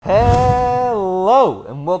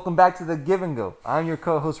and welcome back to the Give and Go. I'm your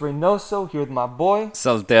co-host Reynoso, here with my boy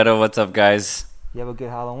Soltero. What's up, guys? You have a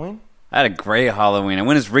good Halloween? I had a great Halloween. I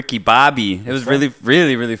went as Ricky Bobby. It was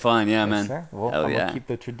really fun. Yeah, Yes, man. Sir. Well, Hell I'm going to keep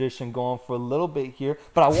the tradition going for a little bit here.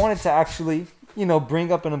 But I wanted to actually,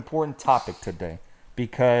 bring up an important topic today.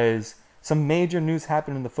 Because some major news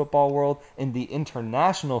happened in the football world, in the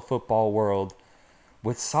international football world,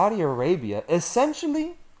 with Saudi Arabia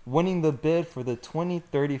essentially winning the bid for the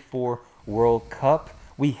 2034 World Cup.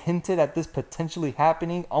 We hinted at this potentially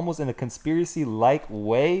happening almost in a conspiracy-like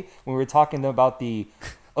way when we were talking about the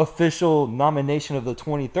official nomination of the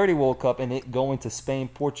 2030 World Cup and it going to Spain,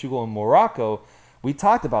 Portugal, and Morocco. We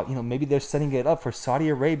talked about, maybe they're setting it up for Saudi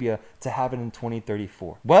Arabia to have it in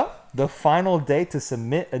 2034. Well, the final day to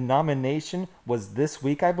submit a nomination was this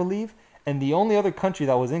week, I believe, and the only other country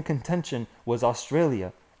that was in contention was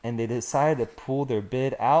Australia, and they decided to pull their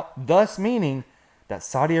bid out, thus meaning that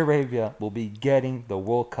Saudi Arabia will be getting the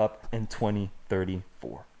World Cup in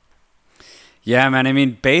 2034. Yeah, man. I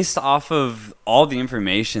mean, based off of all the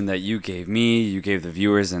information that you gave me, you gave the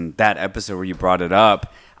viewers, and that episode where you brought it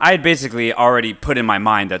up, I had basically already put in my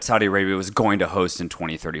mind that Saudi Arabia was going to host in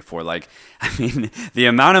 2034. The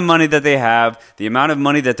amount of money that they have, the amount of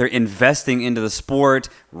money that they're investing into the sport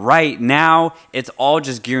right now, it's all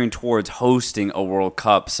just gearing towards hosting a World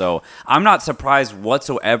Cup. So I'm not surprised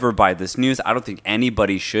whatsoever by this news. I don't think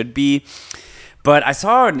anybody should be. But I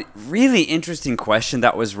saw a really interesting question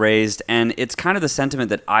that was raised, and it's kind of the sentiment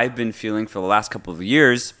that I've been feeling for the last couple of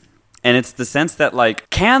years. And it's the sense that,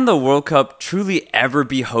 can the World Cup truly ever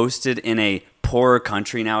be hosted in a poorer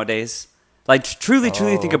country nowadays? Truly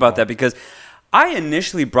think about that, because I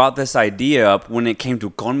initially brought this idea up when it came to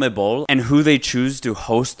CONMEBOL and who they choose to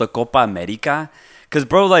host the Copa America. Because,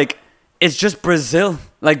 bro, it's just Brazil.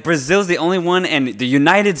 Brazil's the only one, and the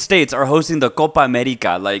United States are hosting the Copa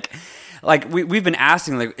America. We've been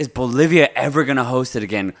asking, is Bolivia ever going to host it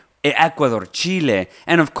again? Ecuador, Chile.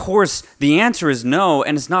 And of course, the answer is no.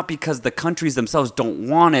 And it's not because the countries themselves don't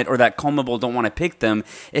want it or that CONMEBOL don't want to pick them.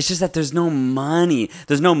 It's just that there's no money.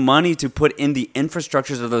 There's no money to put in the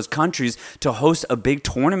infrastructures of those countries to host a big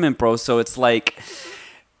tournament, bro. So it's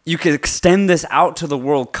you could extend this out to the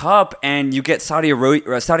World Cup and you get Saudi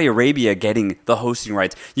Arabia getting the hosting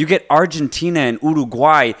rights. You get Argentina and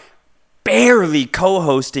Uruguay barely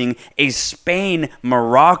co-hosting a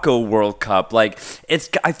Spain-Morocco World Cup. I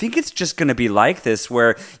think it's just going to be like this,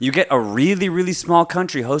 where you get a really, really small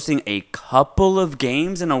country hosting a couple of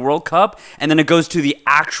games in a World Cup, and then it goes to the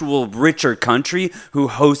actual richer country who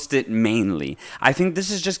hosts it mainly. I think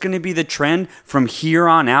this is just going to be the trend from here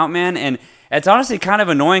on out, man, and it's honestly kind of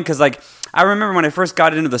annoying because, I remember when I first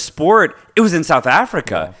got into the sport, it was in South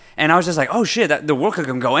Africa. Yeah. And I was just like, oh, shit, the World Cup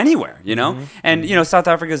can go anywhere, Mm-hmm. And, South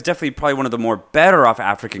Africa is definitely probably one of the more better off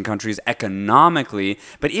African countries economically.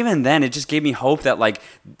 But even then, it just gave me hope that,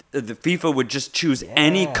 the FIFA would just choose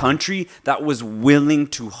any country that was willing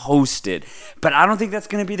to host it. But I don't think that's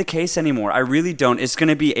going to be the case anymore. I really don't. It's going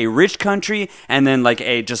to be a rich country and then,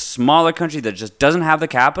 a just smaller country that just doesn't have the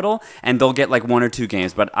capital, and they'll get, one or two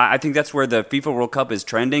games. But I think that's where the FIFA World Cup is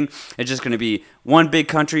trending. It's just going to be one big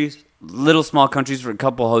country, little small countries for a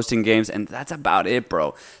couple hosting games, and that's about it,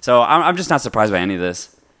 bro. So I'm just not surprised by any of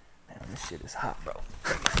this. Man, this shit is hot, bro.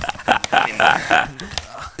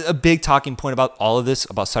 A big talking point about all of this,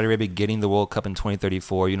 about Saudi Arabia getting the World Cup in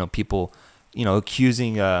 2034, people,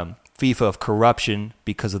 accusing FIFA of corruption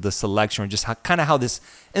because of the selection, or just how this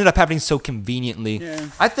ended up happening so conveniently. Yeah.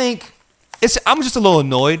 I think I'm just a little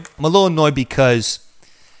annoyed. I'm a little annoyed because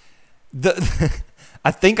I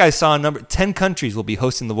think I saw a number. 10 countries will be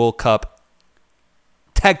hosting the World Cup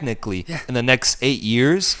technically in the next 8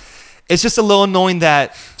 years. It's just a little annoying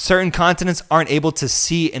that certain continents aren't able to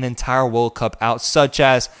see an entire World Cup out, such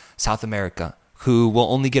as South America, who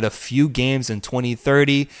will only get a few games in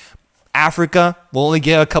 2030. Africa will only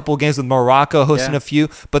get a couple games with Morocco hosting a few,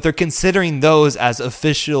 but they're considering those as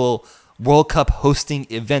official World Cup hosting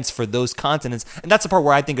events for those continents. And that's the part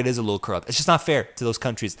where I think it is a little corrupt. It's just not fair to those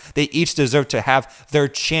countries. They each deserve to have their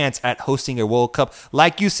chance at hosting a World Cup.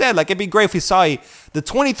 Like you said, it'd be great if we saw the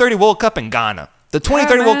 2030 World Cup in Ghana, the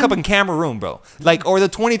 2030 World Cup in Cameroon, bro. Or the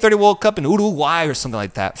 2030 World Cup in Uruguay or something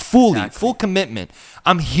like that. Full commitment.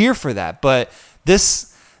 I'm here for that. But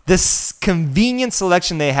this convenient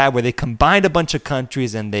selection they had, where they combined a bunch of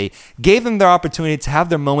countries and they gave them their opportunity to have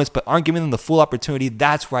their moments but aren't giving them the full opportunity,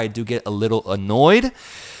 that's where I do get a little annoyed.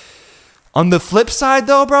 On the flip side,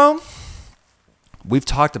 though, bro, we've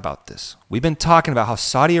talked about this. We've been talking about how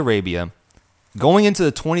Saudi Arabia, going into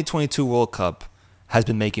the 2022 World Cup, has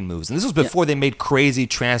been making moves. And this was before they made crazy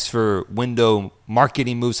transfer window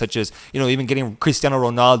marketing moves, such as, even getting Cristiano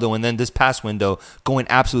Ronaldo, and then this past window going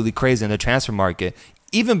absolutely crazy in the transfer market.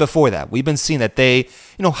 Even before that, we've been seeing that they,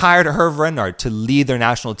 hired Hervé Renard to lead their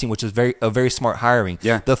national team, which is a very smart hiring.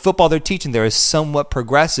 Yeah. The football they're teaching there is somewhat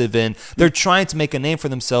progressive, and they're trying to make a name for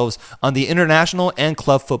themselves on the international and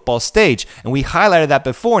club football stage. And we highlighted that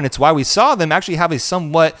before, and it's why we saw them actually have a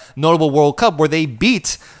somewhat notable World Cup where they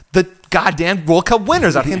beat the goddamn World Cup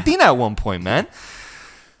winners, Argentina, at one point, man.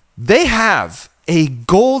 They have a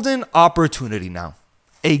golden opportunity now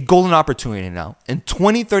in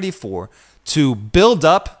 2034 to build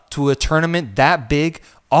up to a tournament that big,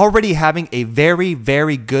 already having a very,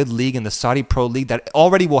 very good league in the Saudi Pro League that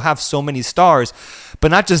already will have so many stars. But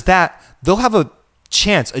not just that, they'll have a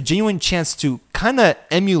genuine chance to kind of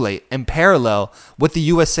emulate and parallel what the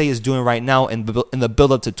USA is doing right now in the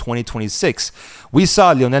build-up to 2026. We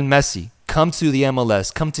saw Lionel Messi come to the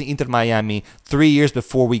MLS, come to Inter Miami 3 years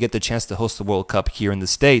before we get the chance to host the World Cup here in the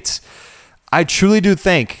States. I truly do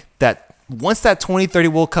think that once that 2030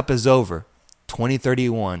 World Cup is over,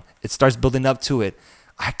 2031, it starts building up to it.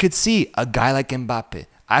 I could see a guy like Mbappe.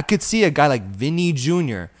 I could see a guy like Vinny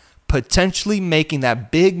Jr. potentially making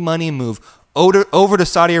that big money move over to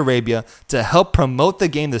Saudi Arabia to help promote the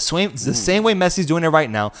game the same way Messi's doing it right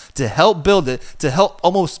now, to help build it, to help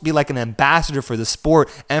almost be like an ambassador for the sport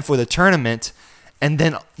and for the tournament. And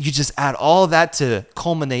then you just add all of that to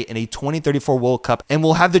culminate in a 2034 World Cup, and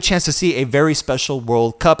we'll have the chance to see a very special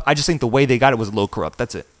World Cup. I just think the way they got it was a little corrupt.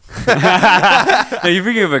 That's it. No, you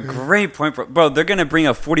bring up a great point, bro. They're gonna bring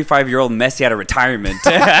a 45-year-old Messi out of retirement to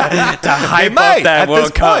hype up that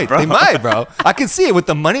World Cup, bro. They might, bro. I can see it with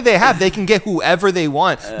the money they have. They can get whoever they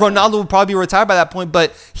want. Ronaldo will probably be retired by that point,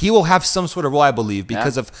 but he will have some sort of role, I believe,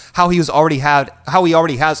 because of how he already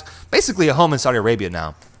has basically a home in Saudi Arabia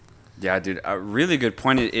now. Yeah, dude, a really good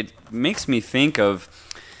point. It makes me think of,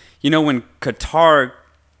 when Qatar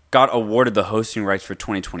got awarded the hosting rights for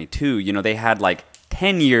 2022. They had like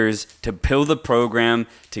 10 years to build the program,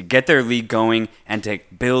 to get their league going, and to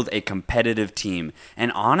build a competitive team.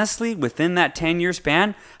 And honestly, within that 10-year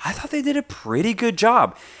span, I thought they did a pretty good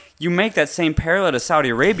job. You make that same parallel to Saudi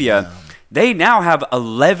Arabia. They now have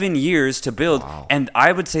 11 years to build, and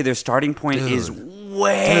I would say their starting point is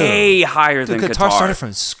way higher than Qatar. Qatar started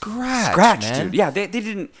from scratch, man. Dude. Yeah, they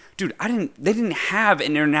didn't. Dude, they didn't have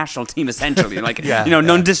an international team essentially. Like,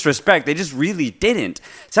 no disrespect, they just really didn't.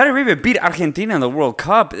 Saudi Arabia beat Argentina in the World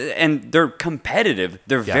Cup, and they're competitive.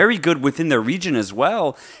 They're very good within their region as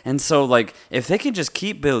well. And so, like, if they can just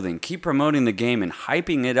keep building, keep promoting the game, and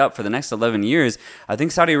hyping it up for the next 11 years, I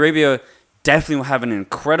think Saudi Arabia definitely will have an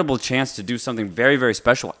incredible chance to do something very, very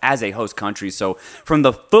special as a host country. So from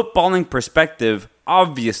the footballing perspective,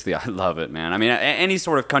 obviously I love it, man. I mean, any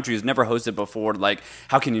sort of country who's never hosted before, like,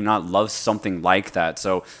 how can you not love something like that?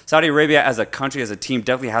 So Saudi Arabia as a country, as a team,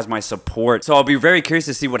 definitely has my support. So I'll be very curious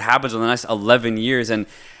to see what happens in the next 11 years. And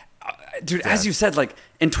dude, as you said, like,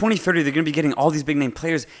 in 2030, they're going to be getting all these big-name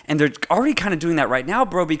players, and they're already kind of doing that right now,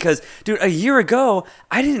 bro, because, dude, a year ago,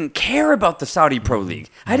 I didn't care about the Saudi Pro League.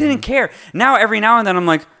 I didn't care. Now, every now and then, I'm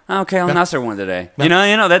like, okay, Al Nassr won today. You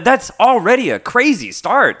know, that's already a crazy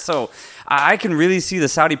start. So I can really see the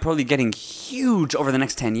Saudi Pro League getting huge over the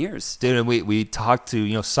next 10 years. Dude, and we talked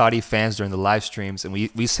to, Saudi fans during the live streams, and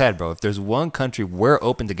we said, bro, if there's one country we're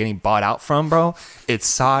open to getting bought out from, bro, it's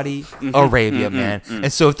Saudi Arabia, man.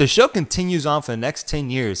 And so if the show continues on for the next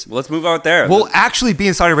 10 years, let's move out there. We'll actually be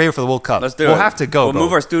in Saudi Arabia for the World Cup. Let's do it. We'll have to go, We'll bro.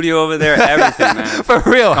 move our studio over there, everything, man. For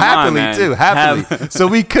real, Come happily, on, too, happily. So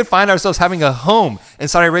we could find ourselves having a home in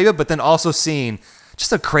Saudi Arabia, but then also seeing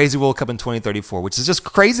just a crazy World Cup in 2034, which is just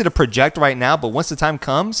crazy to project right now. But once the time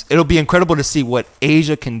comes, it'll be incredible to see what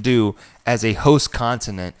Asia can do as a host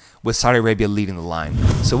continent with Saudi Arabia leading the line.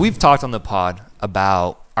 So we've talked on the pod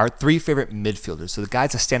about our three favorite midfielders. So the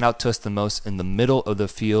guys that stand out to us the most in the middle of the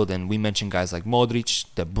field. And we mentioned guys like Modric,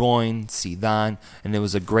 De Bruyne, Zidane. And it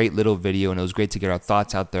was a great little video, and it was great to get our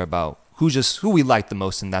thoughts out there about who we like the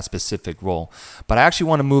most in that specific role. But I actually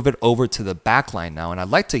want to move it over to the back line now, and I'd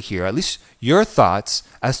like to hear at least your thoughts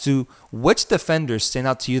as to which defenders stand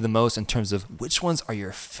out to you the most in terms of which ones are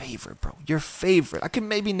your favorite, bro. Your favorite. I can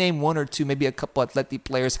maybe name one or two, maybe a couple athletic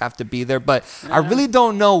players have to be there, but I really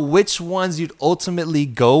don't know which ones you'd ultimately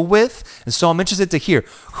go with. And so I'm interested to hear,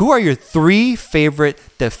 who are your three favorite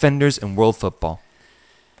defenders in world football?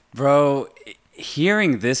 Bro,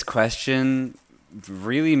 hearing this question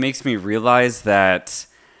really makes me realize that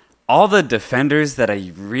all the defenders that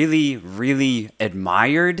I really, really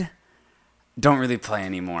admired don't really play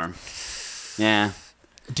anymore. Yeah.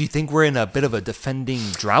 Do you think we're in a bit of a defending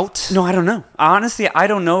drought? No, I don't know. Honestly, I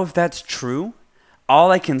don't know if that's true. all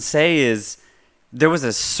I can say is there was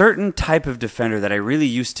a certain type of defender that I really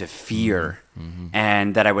used to fear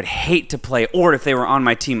and that I would hate to play, or if they were on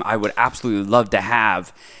my team, I would absolutely love to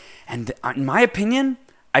have. And in my opinion,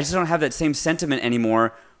 I just don't have that same sentiment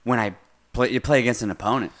anymore when I play against an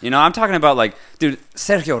opponent. You know, I'm talking about, like, dude,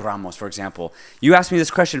 Sergio Ramos, for example. You asked me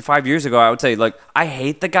this question 5 years ago, I would say, like, I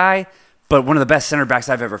hate the guy, but one of the best center backs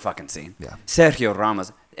I've ever fucking seen. Yeah. Sergio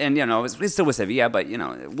Ramos. And, you know, it's still with Sevilla, but, you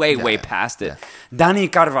know, way past it. Yeah.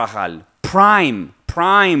 Dani Carvajal. Prime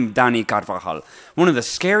Dani Carvajal. One of the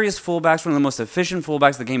scariest fullbacks, one of the most efficient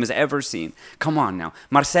fullbacks the game has ever seen. Come on now.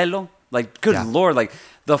 Marcelo, like, good Lord, like,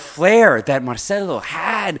 the flair that Marcelo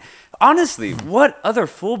had. Honestly, what other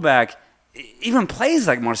fullback even plays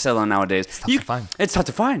like Marcelo nowadays? It's tough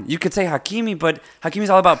to find. You could say Hakimi, but Hakimi's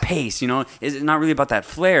all about pace, you know? It's not really about that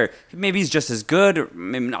flair. Maybe he's just as good. Or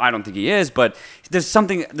maybe, I don't think he is, but there's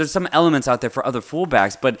some elements out there for other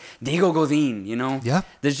fullbacks. But Diego Godin, you know? Yeah.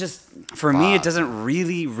 There's just, for me, it doesn't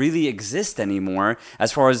really exist anymore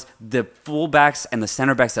as far as the fullbacks and the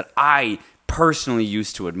center backs that I personally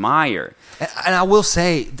used to admire. And I will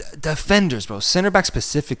say, defenders, bro, center back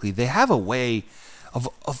specifically, they have a way of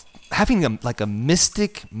having a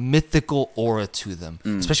mythical aura to them.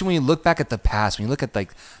 Especially when you look back at the past, when you look at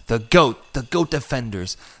like the GOAT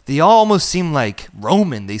defenders, they all almost seem like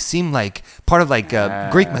Roman. They seem like part of like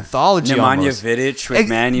Greek mythology. Nemanja Vidic with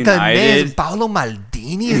Man United. The name is Paolo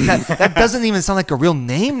Maldini. That doesn't even sound like a real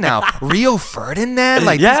name now. Rio Ferdinand.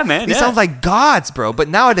 Like, He sounds like gods, bro. But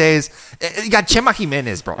nowadays, you got Chema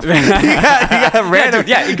Jimenez, bro. you got random,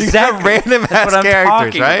 random ass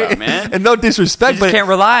characters, right? About, man. And no disrespect, but can't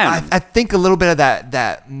rely on them. I think a little bit of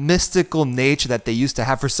that mystical nature that they used to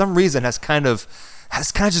have for some reason has kind of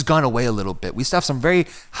just gone away a little bit. We still have some very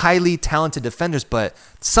highly talented defenders, but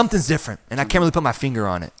something's different, and I can't really put my finger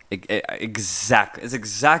on it. Exactly. It's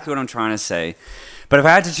exactly what I'm trying to say. But if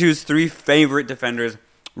I had to choose 3 favorite defenders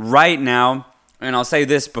right now, and I'll say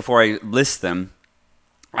this before I list them,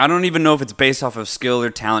 I don't even know if it's based off of skill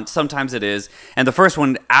or talent. Sometimes it is. And the first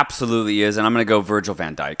one absolutely is, and I'm going to go Virgil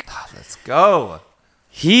van Dijk. Let's go.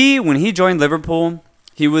 When he joined Liverpool,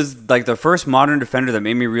 he was like the first modern defender that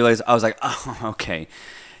made me realize, I was like, oh, okay,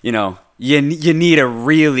 you know, you need a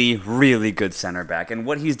really, really good center back. And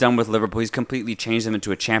what he's done with Liverpool, he's completely changed them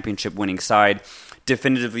into a championship winning side.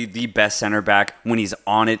 Definitively the best center back when he's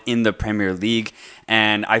on it in the Premier League.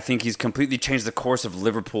 And I think he's completely changed the course of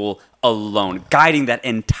Liverpool alone, guiding that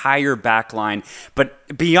entire back line.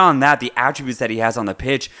 But beyond that, the attributes that he has on the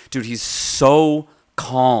pitch, dude, he's so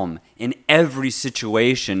calm in every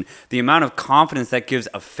situation. The amount of confidence that gives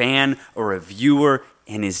a fan or a viewer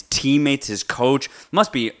and his teammates, his coach,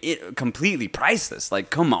 must be completely priceless. Like,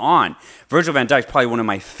 come on. Virgil van Dijk's probably one of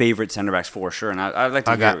my favorite center backs for sure. And I'd like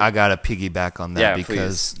to I got to piggyback on that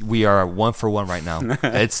because we are 1 for 1 right now.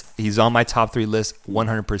 He's on my top 3 list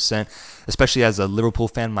 100%, especially as a Liverpool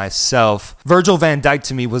fan myself. Virgil van Dijk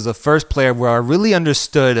to me was the first player where I really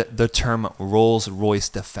understood the term Rolls-Royce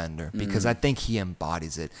defender because I think he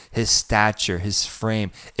embodies it. His stature, his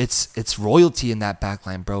frame, it's royalty in that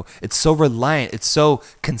backline, bro. It's so reliant. It's so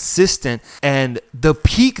consistent. And the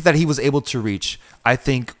peak that he was able to reach, I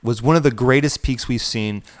think, was one of the greatest peaks we've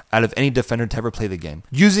seen out of any defender to ever play the game.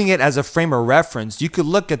 Using it as a frame of reference, you could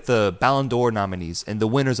look at the Ballon d'Or nominees and the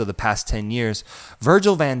winners of the past 10 years.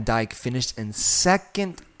 Virgil van Dijk finished in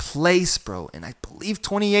second place, bro, in I believe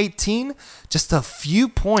 2018, just a few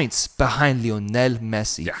points behind Lionel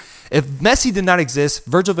Messi. Yeah. If Messi did not exist,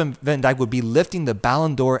 Virgil van Dijk would be lifting the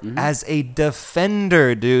Ballon d'Or as a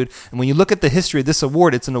defender, dude. And when you look at the history of this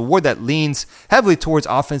award, it's an award that leans heavily towards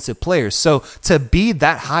offensive players. So to be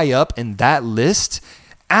that high up in that list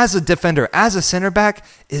as a defender, as a center back,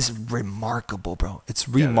 is remarkable, bro. It's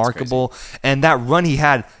remarkable. And that run he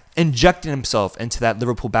had, injecting himself into that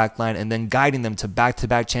Liverpool backline and then guiding them to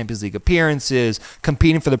back-to-back Champions League appearances,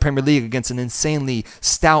 competing for the Premier League against an insanely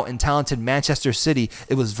stout and talented Manchester City.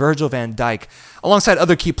 It was Virgil van Dijk, alongside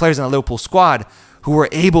other key players in the Liverpool squad, who were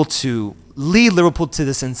able to lead Liverpool to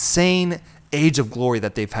this insane age of glory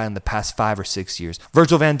that they've had in the past 5 or 6 years.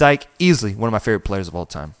 Virgil van Dijk, easily one of my favorite players of all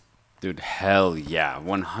time. Dude, hell yeah,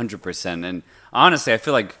 100%. And honestly, I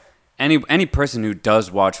feel like any person who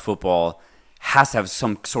does watch football has to have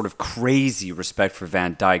some sort of crazy respect for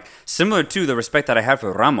Van Dijk, similar to the respect that I have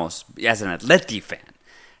for Ramos as an Atleti fan.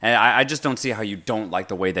 And I just don't see how you don't like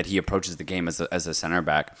the way that he approaches the game as a center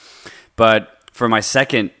back. But for my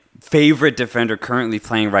second favorite defender currently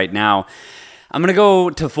playing right now, I'm going to go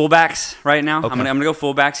to fullbacks right now. Okay. I'm going to go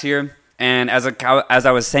fullbacks here. And as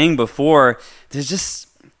I was saying before, there's just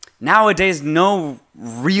nowadays, no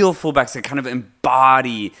real fullbacks that kind of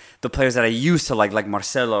embody the players that I used to like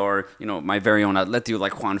Marcelo or, my very own Atleti,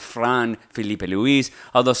 like Juan Fran, Felipe Luis,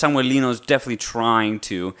 although Samuel Lino's definitely trying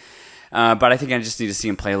to. But I think I just need to see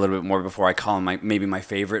him play a little bit more before I call him maybe my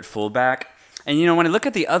favorite fullback. And, when I look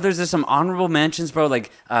at the others, there's some honorable mentions, bro,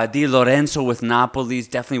 like Di Lorenzo with Napoli is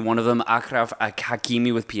definitely one of them. Achraf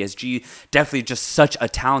Hakimi with PSG, definitely just such a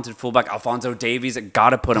talented fullback. Alphonso Davies,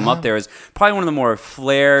 got to put him up there as probably one of the more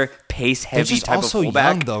flair, pace-heavy type of fullback. They're just also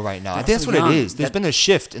young, though, right now. I think that's what it is. There's been a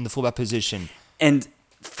shift in the fullback position. And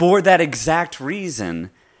for that exact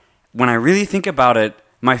reason, when I really think about it,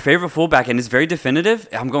 my favorite fullback, and it's very definitive,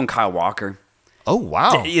 I'm going Kyle Walker. Oh,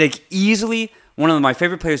 wow. Easily one of my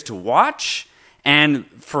favorite players to watch. And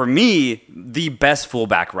for me, the best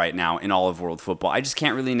fullback right now in all of world football. I just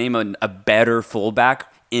can't really name a better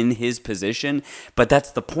fullback in his position. But that's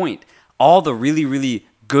the point. All the really, really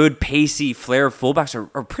good, pacey, flair fullbacks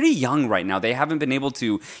are pretty young right now. They haven't been able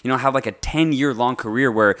to, have like a 10-year-long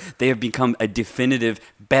career where they have become a definitive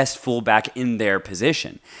best fullback in their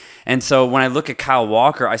position. And so when I look at Kyle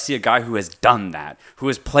Walker, I see a guy who has done that, who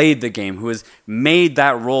has played the game, who has made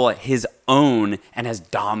that role his own and has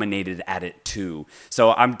dominated at it too.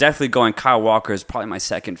 So I'm definitely going Kyle Walker is probably my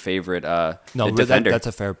second favorite defender. That's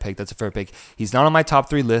a fair pick. He's not on my top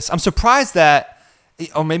 3 list. I'm surprised that,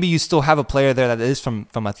 or maybe you still have a player there that is from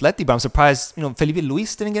Atleti, but I'm surprised, Felipe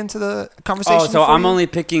Luis didn't get into the conversation. Oh, so I'm only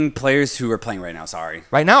picking players who are playing right now, sorry.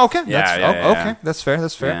 Right now? Okay. Yeah. Okay, that's fair.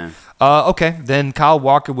 Yeah. Okay, then Kyle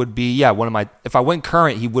Walker would be, one of my, if I went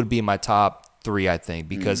current, he would be in my top 3, I think,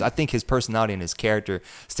 because I think his personality and his character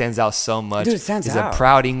stands out so much. Dude, it stands He's out. a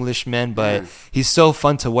proud Englishman, but he's so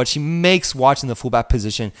fun to watch. He makes watching the fullback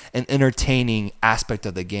position an entertaining aspect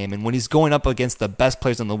of the game. And when he's going up against the best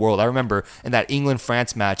players in the world, I remember in that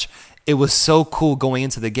England-France match, it was so cool going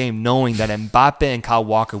into the game knowing that Mbappe and Kyle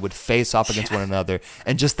Walker would face off against one another,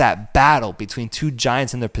 and just that battle between two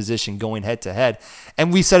giants in their position going head to head.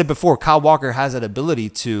 And we said it before, Kyle Walker has that ability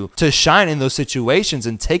to shine in those situations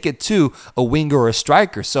and take it to a winger or a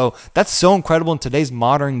striker. So that's so incredible in today's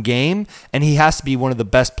modern game, and he has to be one of the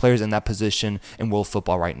best players in that position in world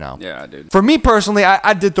football right now. Yeah, dude. For me personally,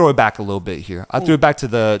 I did throw it back a little bit here. I threw it back to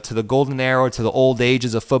the golden era, to the old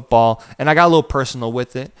ages of football, and I got a little personal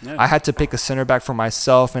with it. Yeah. I had to pick a center back for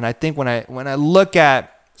myself, and I think when I look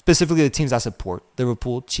at specifically the teams I support,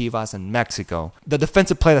 Liverpool, Chivas, and Mexico, the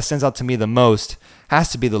defensive player that stands out to me the most has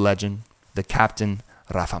to be the legend, the captain,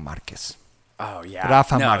 Rafa Marquez. Oh, yeah.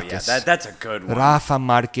 Rafa Marquez. Yeah, that's a good one. Rafa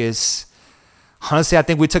Marquez. Honestly, I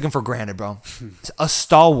think we took him for granted, bro. A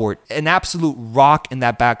stalwart, an absolute rock in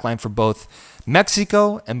that back line for both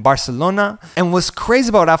Mexico and Barcelona. And what's crazy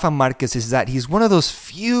about Rafa Marquez is that he's one of those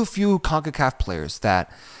few CONCACAF players that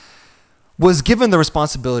was given the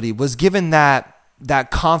responsibility, was given that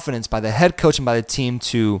confidence by the head coach and by the team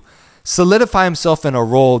to solidify himself in a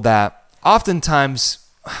role that oftentimes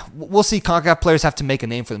we'll see CONCACAF players have to make a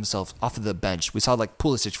name for themselves off of the bench. We saw like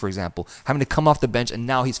Pulisic, for example, having to come off the bench, and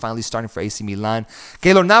now he's finally starting for AC Milan.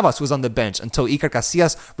 Keylor Navas was on the bench until Iker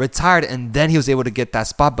Casillas retired, and then he was able to get that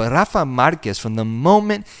spot. But Rafa Marquez, from the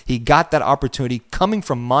moment he got that opportunity, coming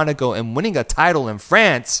from Monaco and winning a title in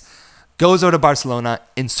France, goes over to Barcelona,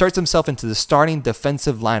 inserts himself into the starting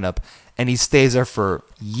defensive lineup, and he stays there for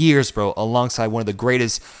years, bro, alongside one of the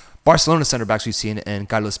greatest Barcelona center backs we've seen in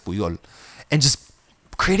Carlos Puyol. And just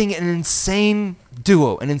creating an insane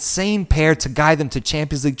duo, an insane pair to guide them to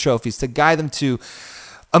Champions League trophies, to guide them to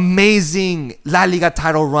amazing La Liga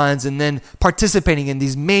title runs, and then participating in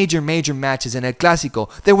these major matches in El Clásico.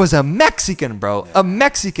 There was a Mexican, bro, a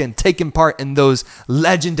Mexican taking part in those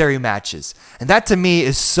legendary matches. And that to me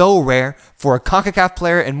is so rare for a CONCACAF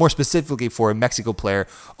player, and more specifically for a Mexico player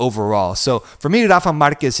overall. So for me, Rafa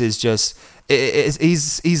Marquez is just,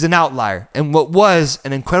 he's an outlier. And what was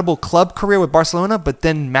an incredible club career with Barcelona, but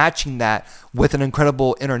then matching that with an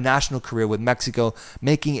incredible international career with Mexico,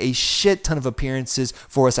 making a shit ton of appearances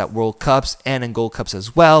for us at World Cups and in Gold Cups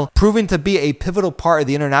as well, proving to be a pivotal part of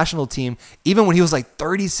the international team, even when he was like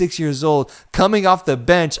 36 years old, coming off the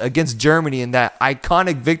bench against Germany in that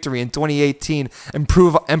iconic victory in 2018 and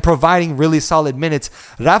providing really solid minutes.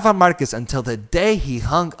 Rafa Marquez, until the day he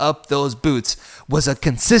hung up those boots, was a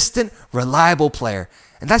consistent, reliable player.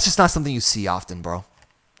 And that's just not something you see often, bro.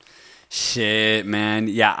 Shit, man.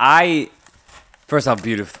 Yeah, first off,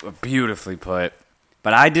 beautifully put.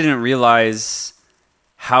 But I didn't realize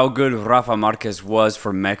how good Rafa Marquez was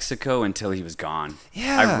for Mexico until he was gone.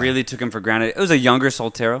 Yeah. I really took him for granted. It was a younger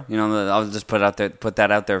Soltero. I'll just put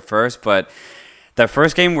that out there first. But that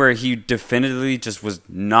first game where he definitively just was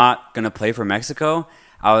not going to play for Mexico,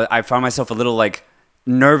 I found myself a little like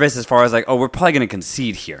nervous as far as like, oh, we're probably going to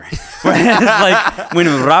concede here. Whereas like when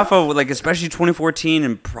Rafa, like especially 2014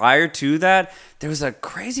 and prior to that, there was a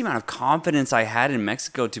crazy amount of confidence I had in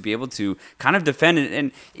Mexico to be able to kind of defend it.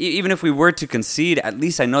 And even if we were to concede, at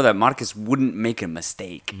least I know that Marquez wouldn't make a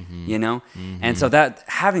mistake, you know? And so that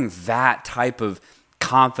having that type of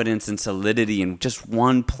confidence and solidity in just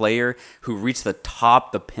one player who reached the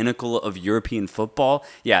top, the pinnacle of European football.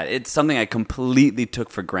 Yeah, it's something I completely took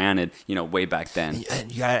for granted, way back then.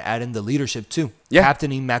 And you got to add in the leadership too. Yeah.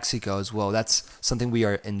 Captaining Mexico as well. That's something we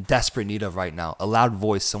are in desperate need of right now. A loud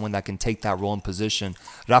voice, someone that can take that role and position.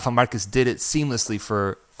 Rafa Marquez did it seamlessly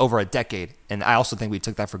for over a decade, and I also think we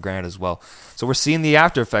took that for granted as well. So we're seeing the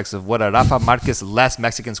after effects of what a Rafa Marquez-less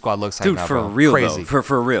Mexican squad looks like now, bro. Dude, for real, Crazy. though.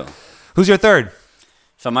 For real. Who's your third?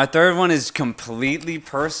 So my third one is completely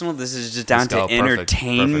personal. This is just down to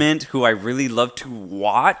entertainment, who I really love to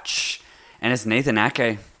watch, and it's Nathan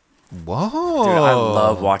Ake. Whoa. Dude, I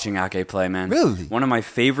love watching Ake play, man. Really? One of my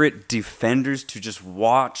favorite defenders to just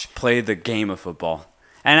watch play the game of football.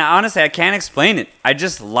 And honestly, I can't explain it. I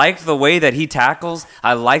just like the way that he tackles.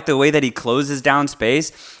 I like the way that he closes down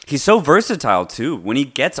space. He's so versatile, too. When he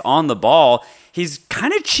gets on the ball, he's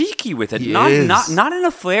kind of cheeky with it. Not in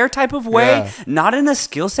a flair type of way, not in a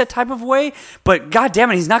skill set type of way, but God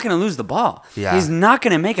damn it, he's not going to lose the ball. Yeah. He's not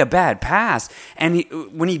going to make a bad pass. And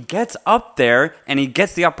when he gets up there and he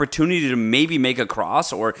gets the opportunity to maybe make a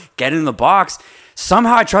cross or get in the box,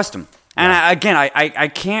 somehow I trust him. And I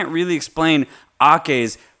can't really explain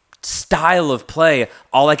Ake's style of play.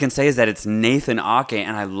 All I can say is that it's Nathan Ake,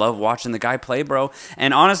 and I love watching the guy play, bro.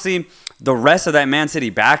 And honestly, the rest of that Man City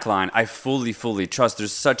backline, I fully trust.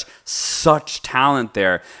 There's such talent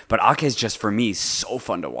there, but Ake's just, for me, so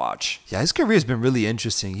fun to watch. Yeah, his career has been really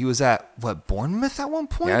interesting. He was at, Bournemouth at one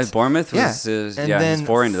point? Yeah, Bournemouth was his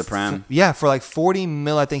foray into the Prem. For like 40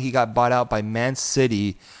 mil, I think he got bought out by Man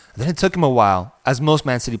City. Then it took him a while, as most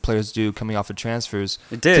Man City players do coming off of transfers,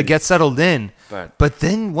 to get settled in. But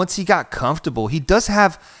then once he got comfortable, he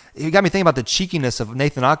got me thinking about the cheekiness of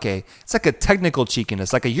Nathan Ake. It's like a technical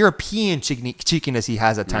cheekiness, like a European cheekiness he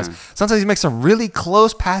has at times. Yeah. Sometimes he makes some really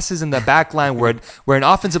close passes in the back line where an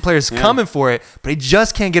offensive player is coming for it, but he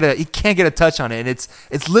just can't get a touch on it. And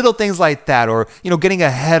it's little things like that, or getting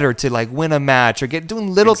a header to like win a match, or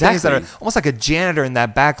doing little things that are almost like a janitor in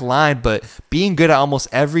that back line, but being good at almost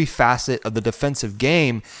every facet of the defensive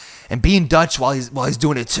game. And being Dutch while he's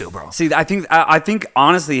doing it too, bro. See, I think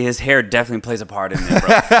honestly his hair definitely plays a part in it,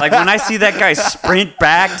 bro. Like when I see that guy sprint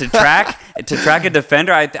back to track a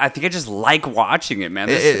defender, I think I just like watching it, man.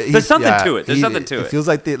 There's something to it. There's something to it. It feels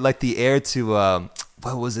like the heir to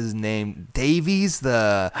what was his name? Davies,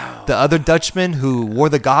 the other Dutchman who wore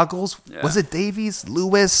the goggles. Yeah. Was it Davies?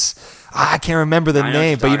 Lewis? I can't remember the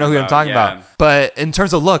name, but you know who I'm talking about. But in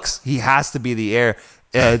terms of looks, he has to be the heir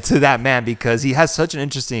to that man, because he has such an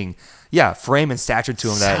interesting frame and stature to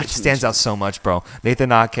him that stands out so much, bro.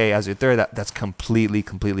 Nathan Ake as your third, that's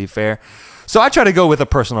completely fair. So I try to go with a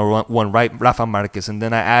personal one, right? Rafa Marquez, and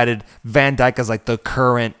then I added Van Dijk as like the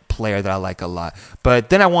current player that I like a lot. But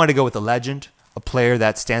then I wanted to go with a legend, a player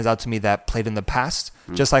that stands out to me that played in the past.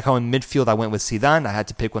 Just like how in midfield I went with Zidane, I had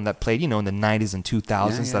to pick one that played, in the 90s and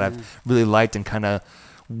 2000s that I've really liked and kind of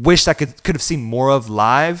wished I could have seen more of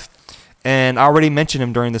live. And I already mentioned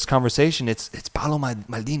him during this conversation. It's Paolo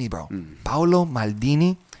Maldini, bro. Paolo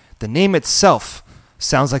Maldini. The name itself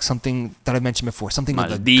sounds like something that I mentioned before. Something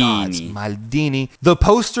of the gods. Maldini. The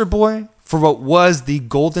poster boy for what was the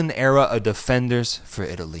golden era of defenders for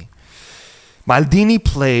Italy. Maldini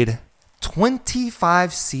played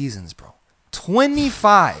 25 seasons, bro.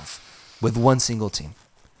 25 with one single team.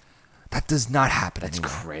 That does not happen anymore.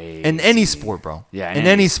 That's crazy. In any sport, bro. Yeah, in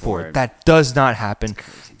any sport, that does not happen.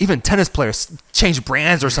 Even tennis players change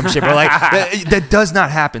brands or some shit, bro. Like, that does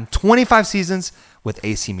not happen. 25 seasons with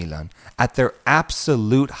AC Milan. At their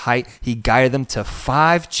absolute height, he guided them to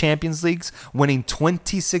 5 Champions Leagues, winning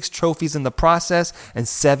 26 trophies in the process and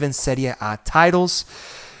 7 Serie A titles.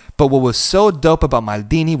 But what was so dope about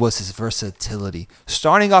Maldini was his versatility.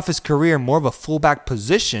 Starting off his career in more of a fullback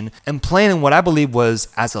position and playing in what I believe was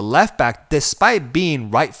as a left back despite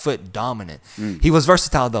being right foot dominant. He was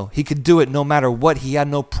versatile though. He could do it no matter what. He had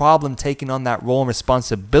no problem taking on that role and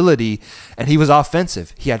responsibility, and he was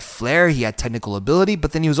offensive. He had flair, he had technical ability,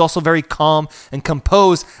 but then he was also very calm and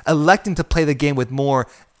composed, electing to play the game with more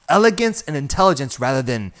elegance and intelligence rather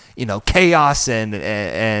than chaos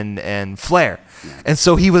and flair. And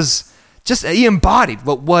so he embodied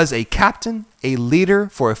what was a captain, a leader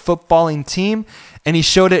for a footballing team, and he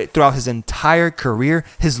showed it throughout his entire career.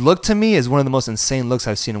 His look to me is one of the most insane looks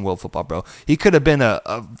I've seen in world football, bro. He could have been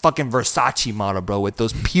a fucking Versace model, bro, with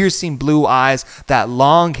those piercing blue eyes, that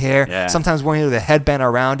long hair, sometimes wearing the headband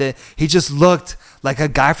around it. He just looked like a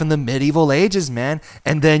guy from the medieval ages, man.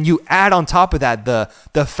 And then you add on top of that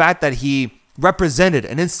the fact that he represented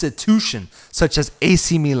an institution such as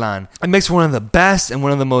AC Milan. It makes for one of the best and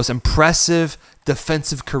one of the most impressive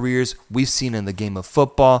defensive careers we've seen in the game of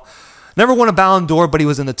football. Never won a Ballon d'Or, but he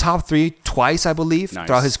was in the top 3 twice, I believe,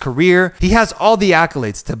 throughout his career. He has all the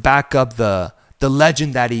accolades to back up the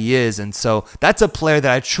legend that he is. And so that's a player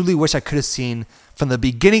that I truly wish I could have seen from the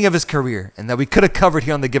beginning of his career and that we could have covered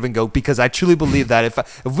here on the Give and Go, because I truly believe that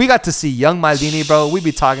if we got to see young Maldini, bro, we'd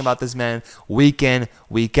be talking about this man week in,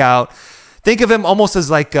 week out. Think of him almost as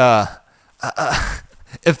like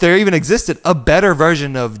if there even existed, a better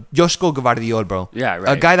version of Joško Gvardiol, bro. Yeah,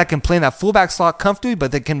 right. A guy that can play in that fullback slot comfortably,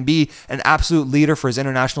 but that can be an absolute leader for his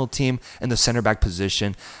international team in the center back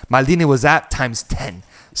position. Maldini was that times 10.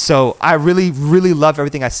 So I really, really love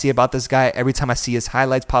everything I see about this guy. Every time I see his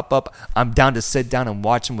highlights pop up, I'm down to sit down and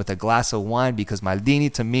watch him with a glass of wine, because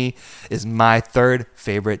Maldini, to me, is my third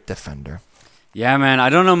favorite defender. Yeah, man. I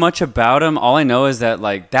don't know much about him. All I know is that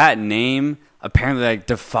like that name apparently like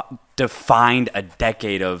defined a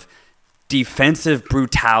decade of defensive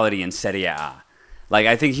brutality in Serie A. Like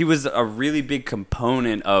I think he was a really big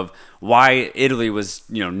component of why Italy was,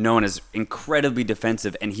 known as incredibly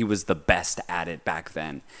defensive, and he was the best at it back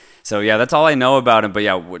then. So yeah, that's all I know about him. But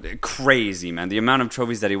yeah, crazy, man. The amount of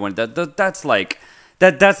trophies that he won, that's like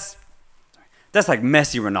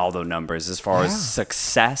Messi, Ronaldo numbers as far as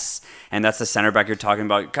success. And that's the center back you're talking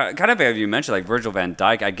about. Kind of, as you mentioned, like Virgil van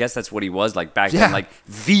Dijk. I guess that's what he was like back then. Like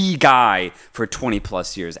the guy for 20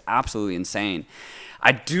 plus years. Absolutely insane.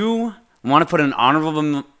 I do want to put an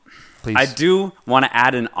honorable... Please. I do want to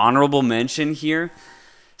add an honorable mention here.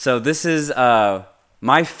 So this is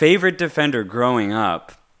my favorite defender growing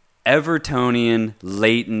up, Evertonian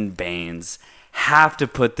Leighton Baines. Have to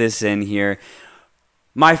put this in here.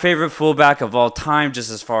 My favorite fullback of all time, just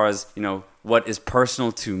as far as, what is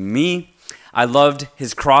personal to me. I loved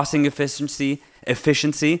his crossing efficiency,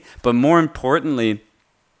 but more importantly,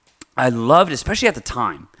 I loved, especially at the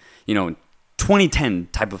time, 2010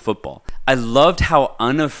 type of football. I loved how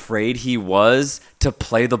unafraid he was to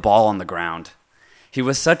play the ball on the ground. He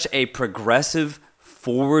was such a progressive,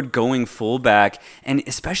 forward-going fullback, and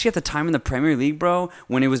especially at the time in the Premier League, bro,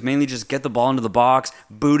 when it was mainly just get the ball into the box,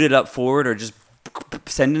 boot it up forward, or just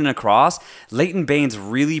send it across, Leighton Baines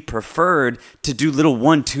really preferred to do little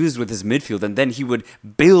 1-2s with his midfield, and then he would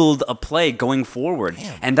build a play going forward.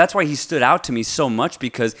 Damn. And that's why he stood out to me so much,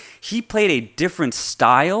 because he played a different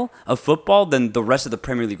style of football than the rest of the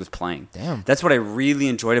Premier League was playing. Damn. That's what I really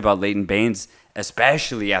enjoyed about Leighton Baines,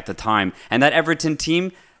 especially at the time. And that Everton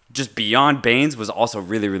team, just beyond Baines, was also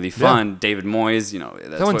really, really fun. Yeah. David Moyes,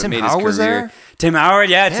 that's what Tim made Howard his career. Was there? Tim Howard,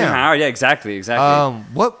 Tim Howard, exactly. Steven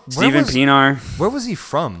Pienaar. Where was he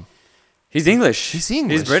from? He's English. He's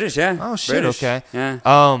English. He's British, yeah. Oh shit, British. okay.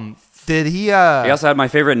 Yeah. Did he? He also had my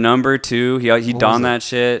favorite number too. He donned that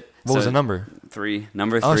shit. What was the number? 3.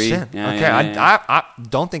 Number 3. Oh shit. Yeah, okay. Yeah. I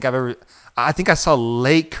don't think I've ever. I think I saw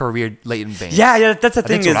late career Leighton Baines. Yeah, that's the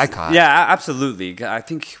thing. That's what I caught. Yeah, absolutely. I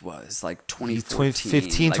think it was like 2014.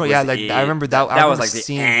 2015, I remember that. That was like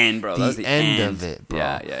the end, bro. That was the end of it, bro.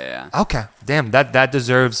 Yeah. Okay, damn. That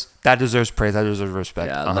deserves praise. That deserves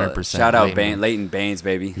respect. Yeah, 100%. Shout out Leighton Baines,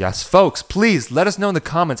 baby. Yes, folks. Please let us know in the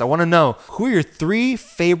comments. I want to know who are your 3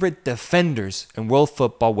 favorite defenders in world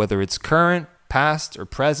football, whether it's current, past, or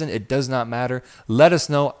present. It does not matter. Let us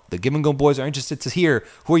know. The Give and Go boys are interested to hear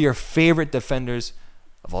who are your favorite defenders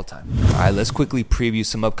of all time. All right, let's quickly preview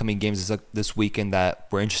some upcoming games this weekend that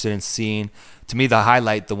we're interested in seeing. To me, the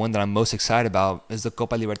highlight, the one that I'm most excited about, is the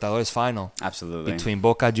Copa Libertadores final. Absolutely. Between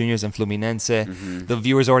Boca Juniors and Fluminense. Mm-hmm. The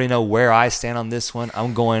viewers already know where I stand on this one.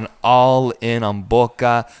 I'm going all in on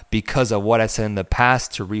Boca because of what I said in the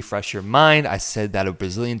past. To refresh your mind, I said that a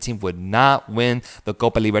Brazilian team would not win the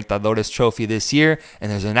Copa Libertadores trophy this year, and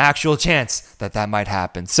there's an actual chance that might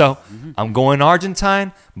happen. So I'm going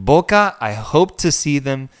Argentine. Boca, I hope to see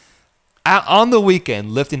them on the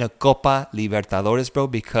weekend lifting a Copa Libertadores, bro,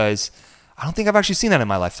 because I don't think I've actually seen that in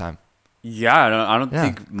my lifetime. Yeah, I don't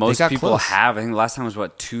think most people have. I think the last time was,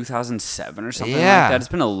 2007 or something like that. It's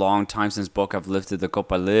been a long time since Boca have lifted the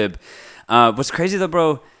Copa Lib. What's crazy, though,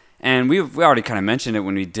 bro, and we already kind of mentioned it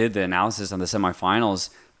when we did the analysis on the semifinals,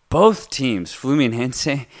 both teams,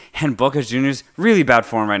 Fluminense and Boca Juniors, really bad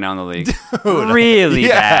form right now in the league. Dude, really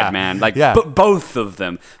bad, man. Both of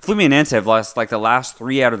them. Fluminense have lost the last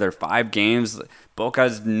 3 out of their 5 games.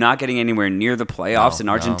 Boca's not getting anywhere near the playoffs in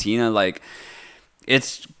Argentina. Like,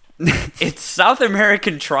 it's South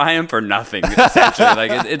American triumph or nothing, essentially.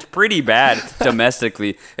 Like, it's pretty bad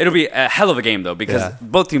domestically. It'll be a hell of a game, though, because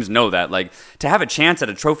both teams know that. Like, to have a chance at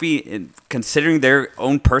a trophy, considering their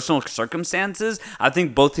own personal circumstances, I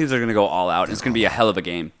think both teams are going to go all out. It's going to be a hell of a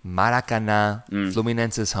game. Maracanã,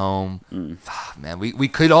 Fluminense's home. Man, we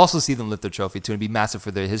could also see them lift the trophy, too, and be massive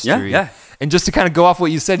for their history. Yeah. And just to kind of go off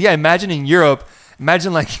what you said, imagine in Europe,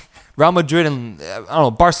 like Real Madrid and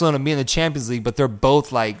Barcelona being in the Champions League, but they're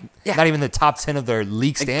both like not even the top 10 of their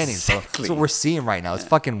league standings. Exactly. So that's what we're seeing right now. It's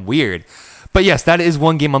fucking weird. But yes, that is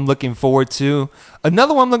one game I'm looking forward to.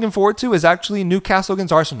 Another one I'm looking forward to is actually Newcastle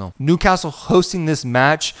against Arsenal. Newcastle hosting this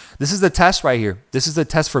match. This is the test right here. This is the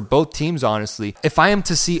test for both teams, honestly. If I am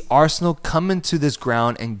to see Arsenal come into this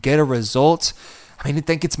ground and get a result, I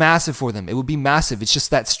think it's massive for them. It would be massive. It's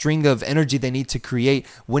just that string of energy they need to create,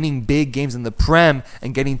 winning big games in the Prem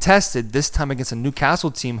and getting tested, this time against a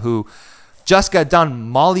Newcastle team who just got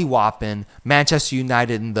done mollywhopping Manchester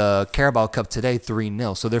United in the Carabao Cup today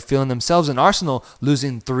 3-0. So they're feeling themselves, and Arsenal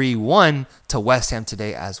losing 3-1 to West Ham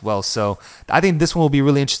today as well. So I think this one will be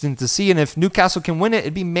really interesting to see. And if Newcastle can win it,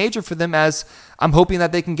 it'd be major for them, as I'm hoping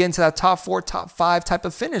that they can get into that top 4, top 5 type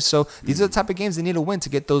of finish. So these are the type of games they need to win to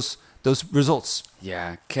get those results.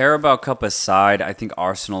 Yeah, Carabao Cup aside, I think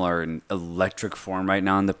Arsenal are in electric form right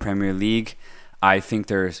now in the Premier League. I think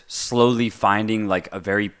they're slowly finding like a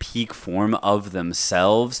very peak form of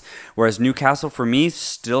themselves, whereas Newcastle, for me,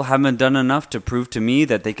 still haven't done enough to prove to me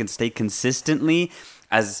that they can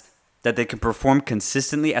perform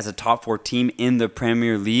consistently as a top 4 team in the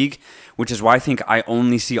Premier League, which is why I think I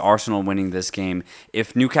only see Arsenal winning this game.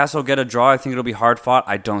 If Newcastle get a draw, I think it'll be hard fought.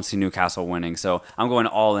 I don't see Newcastle winning. So I'm going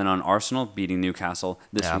all in on Arsenal beating Newcastle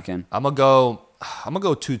this weekend. I'm gonna go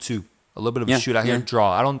 2-2. A little bit of a shootout here,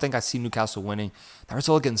 draw. I don't think I see Newcastle winning. That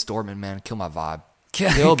result against Dortmund, man, killed my vibe.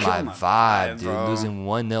 Killed my vibe, dude. Bro. Losing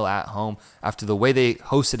 1-0 at home after the way they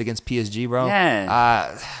hosted against PSG, bro.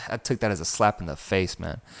 Yeah. I took that as a slap in the face,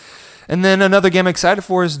 man. And then another game I'm excited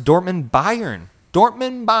for is Dortmund-Bayern.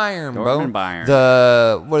 Dortmund-Bayern, bro.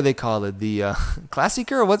 Dortmund-Bayern. What do they call it? The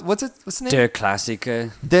Klassiker? What's the name? Der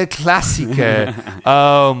Klassiker. The Klassiker.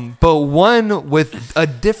 But one with a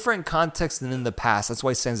different context than in the past. That's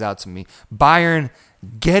why it stands out to me. Bayern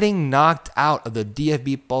getting knocked out of the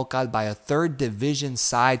DFB Pokal by a third division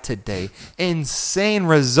side today. Insane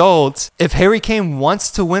result. If Harry Kane wants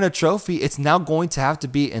to win a trophy, it's now going to have to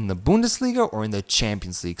be in the Bundesliga or in the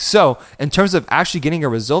Champions League. So, in terms of actually getting a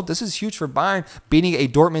result, this is huge for Bayern, beating a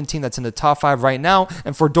Dortmund team that's in the top 5 right now.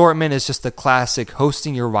 And for Dortmund, it's just the classic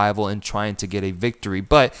hosting your rival and trying to get a victory.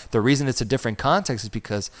 But the reason it's a different context is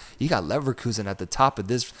because you got Leverkusen at the top of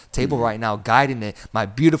this table right now, guiding it. My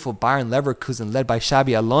beautiful Bayern Leverkusen, led by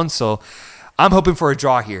Xabi Alonso. I'm hoping for a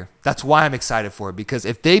draw here. That's why I'm excited for it, because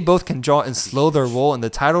if they both can draw and slow their roll in the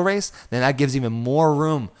title race, then that gives even more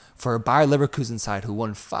room for a Bayer Leverkusen side, who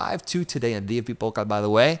won 5-2 today in the DFB Pokal, by the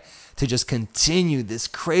way, to just continue this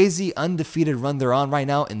crazy undefeated run they're on right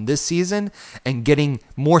now in this season and getting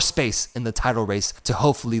more space in the title race to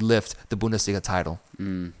hopefully lift the Bundesliga title.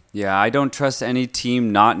 Yeah, I don't trust any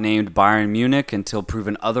team not named Bayern Munich until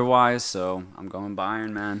proven otherwise, so I'm going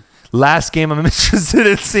Bayern, man. Last game I'm interested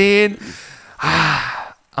in seeing,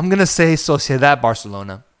 I'm going to say Sociedad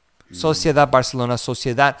Barcelona.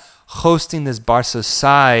 Sociedad hosting this Barca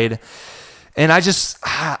side. And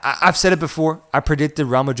I've said it before, I predicted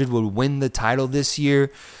Real Madrid would win the title this year.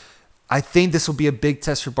 I think this will be a big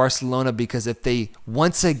test for Barcelona, because if they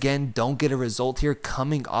once again don't get a result here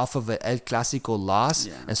coming off of an El Clásico loss,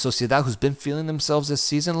 and Sociedad, who's been feeling themselves this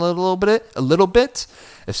season a little bit,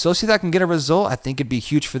 if Sociedad can get a result, I think it'd be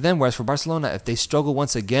huge for them. Whereas for Barcelona, if they struggle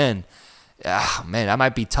once again, man, that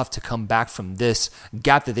might be tough to come back from this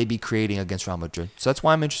gap that they'd be creating against Real Madrid. So that's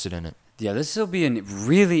why I'm interested in it. Yeah, this will be a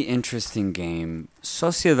really interesting game.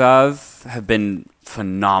 Sociedad have been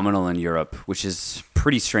phenomenal in Europe, which is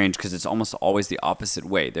pretty strange because it's almost always the opposite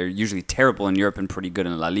way. They're usually terrible in Europe and pretty good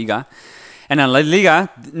in La Liga. And in La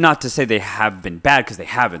Liga, not to say they have been bad, because they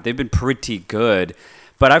haven't. They've been pretty good.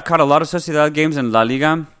 But I've caught a lot of Sociedad games in La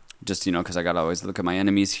Liga, just, because I got to always look at my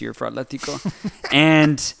enemies here for Atletico.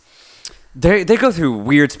 And they go through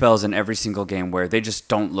weird spells in every single game where they just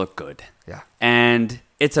don't look good. Yeah. And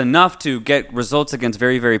it's enough to get results against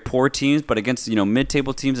very, very poor teams, but against,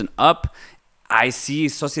 mid-table teams and up, I see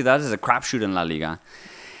Sociedad as a crapshoot in La Liga,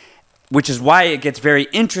 which is why it gets very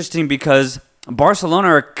interesting, because Barcelona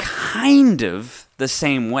are kind of the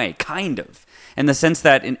same way, in the sense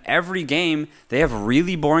that in every game, they have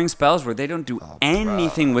really boring spells where they don't do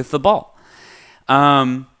anything with the ball.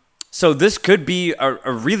 So this could be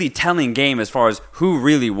a really telling game as far as who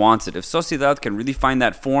really wants it. If Sociedad can really find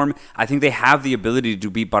that form, I think they have the ability to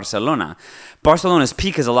beat Barcelona. Barcelona's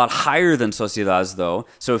peak is a lot higher than Sociedad's, though.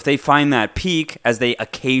 So if they find that peak, as they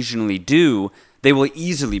occasionally do, they will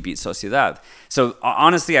easily beat Sociedad. So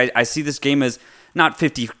honestly, I see this game as not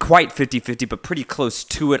quite 50-50, but pretty close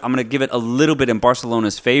to it. I'm going to give it a little bit in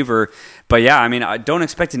Barcelona's favor. But yeah, I mean, I don't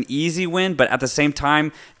expect an easy win, but at the same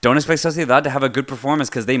time, don't expect Sociedad to have a good performance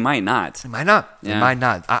because they might not. They might not. Yeah. They might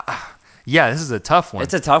not. Yeah, this is a tough one.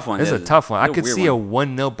 It's a tough one. This is a tough one. I could see a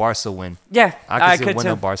one. 1-0 Barca win. Yeah, I could see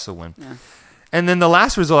a 1-0 Barca win. Yeah. And then the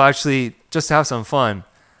last result, actually, just to have some fun,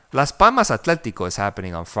 Las Palmas Atletico is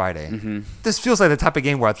happening on Friday. Mm-hmm. This feels like the type of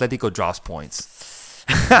game where Atletico drops points.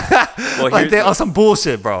 Well, like they are some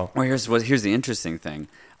bullshit, bro. Well, here's the interesting thing.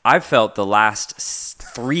 I felt the last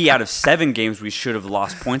 3 out of 7 games we should have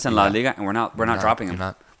lost points in La Liga, and we're not dropping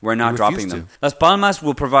them. We're not dropping them. Las Palmas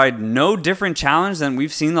will provide no different challenge than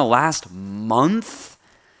we've seen the last month.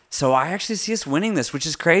 So I actually see us winning this, which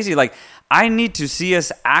is crazy. Like, I need to see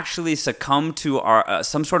us actually succumb to our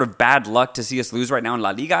some sort of bad luck to see us lose right now in La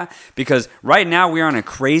Liga, because right now we are on a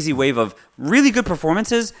crazy wave of really good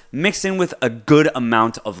performances mixed in with a good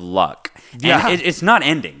amount of luck. Yeah. And it's not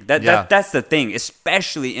ending. That's the thing,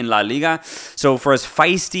 especially in La Liga. So for as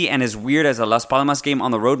feisty and as weird as a Las Palmas game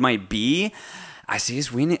on the road might be, I see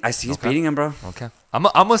us winning. I see us beating them, bro. Okay. I'm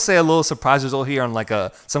gonna say a little surprise result here on like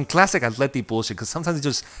some classic Atleti bullshit, because sometimes they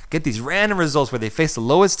just get these random results where they face the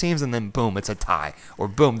lowest teams and then boom, it's a tie, or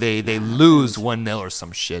boom, they lose 1-0 or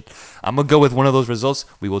some shit. I'm gonna go with one of those results.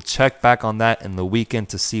 We will check back on that in the weekend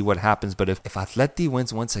to see what happens. But if Atleti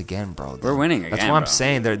wins once again, bro, we're winning again. That's what I'm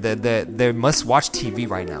saying. They must watch TV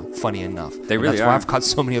right now. Funny enough, they really that's are. why I've caught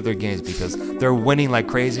so many of their games, because they're winning like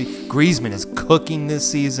crazy. Griezmann is cooking this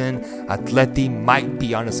season. Atleti might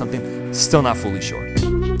be onto something. Still not fully sure.